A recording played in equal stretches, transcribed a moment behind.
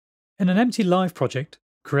In an empty live project,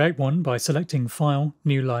 create one by selecting File,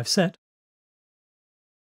 New Live Set.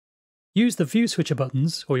 Use the View Switcher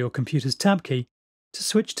buttons or your computer's Tab key to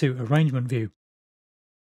switch to Arrangement View.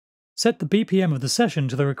 Set the BPM of the session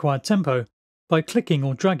to the required tempo by clicking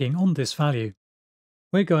or dragging on this value.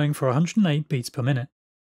 We're going for 108 beats per minute.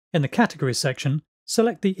 In the Categories section,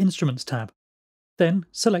 select the Instruments tab. Then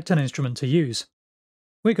select an instrument to use.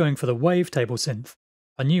 We're going for the Wavetable synth,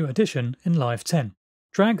 a new addition in Live 10.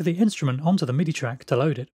 Drag the instrument onto the MIDI track to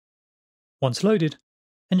load it. Once loaded,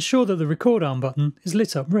 ensure that the Record Arm button is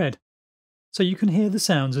lit up red, so you can hear the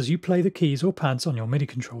sounds as you play the keys or pads on your MIDI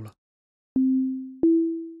controller.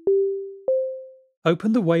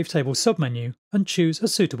 Open the Wavetable submenu and choose a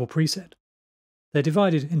suitable preset. They're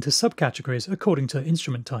divided into subcategories according to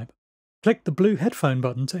instrument type. Click the blue headphone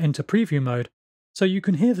button to enter preview mode so you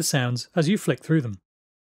can hear the sounds as you flick through them.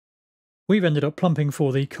 We've ended up plumping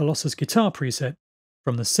for the Colossus Guitar preset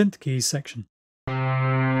from the Synth Keys section.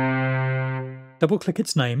 Double-click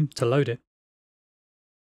its name to load it.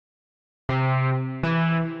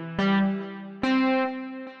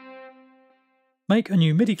 Make a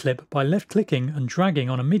new MIDI clip by left-clicking and dragging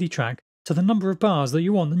on a MIDI track to the number of bars that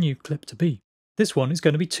you want the new clip to be. This one is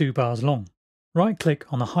going to be 2 bars long.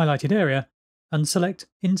 Right-click on the highlighted area and select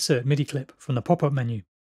Insert MIDI Clip from the pop-up menu.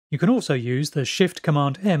 You can also use the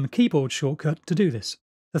Shift-Command-M keyboard shortcut to do this.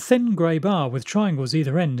 The thin grey bar with triangles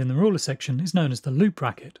either end in the ruler section is known as the loop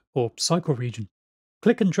bracket, or cycle region.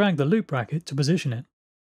 Click and drag the loop bracket to position it.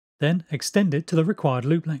 Then extend it to the required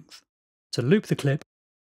loop length. To loop the clip,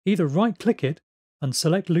 either right-click it and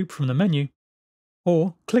select Loop from the menu,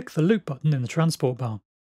 or click the Loop button in the transport bar.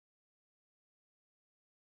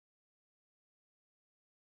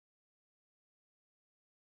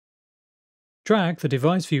 Drag the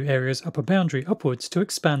device view area's upper boundary upwards to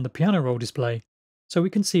expand the piano roll display so we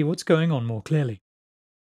can see what's going on more clearly.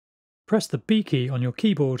 Press the B key on your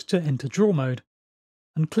keyboard to enter draw mode,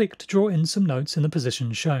 and click to draw in some notes in the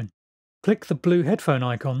positions shown. Click the blue headphone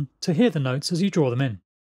icon to hear the notes as you draw them in.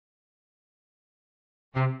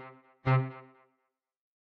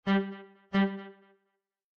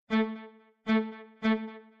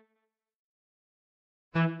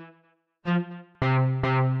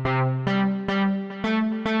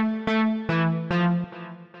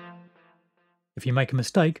 If you make a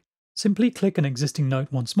mistake, simply click an existing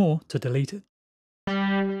note once more to delete it.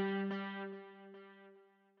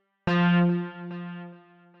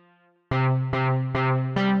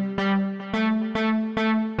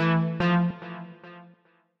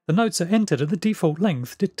 The notes are entered at the default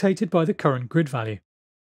length dictated by the current grid value,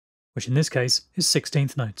 which in this case is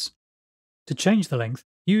 16th notes. To change the length,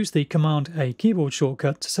 use the Command-A keyboard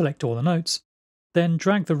shortcut to select all the notes, then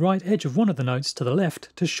drag the right edge of one of the notes to the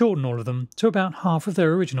left to shorten all of them to about half of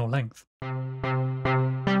their original length.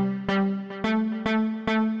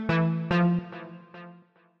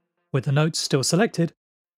 With the notes still selected,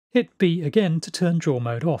 hit B again to turn draw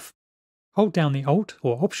mode off. Hold down the Alt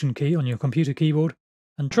or Option key on your computer keyboard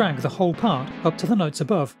and drag the whole part up to the notes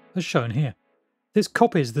above as shown here. This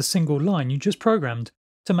copies the single line you just programmed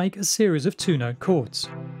to make a series of 2-note chords.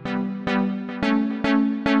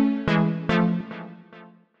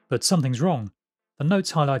 But something's wrong. The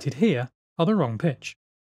notes highlighted here are the wrong pitch.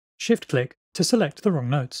 Shift-click to select the wrong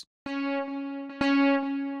notes.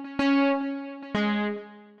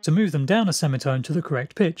 To move them down a semitone to the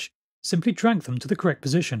correct pitch, simply drag them to the correct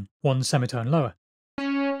position, 1 semitone lower.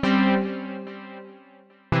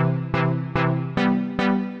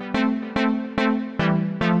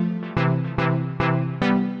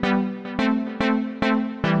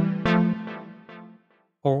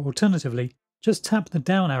 Or alternatively, just tap the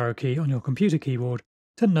down arrow key on your computer keyboard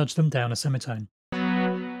to nudge them down a semitone.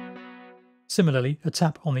 Similarly, a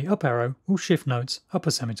tap on the up arrow will shift notes up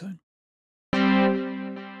a semitone.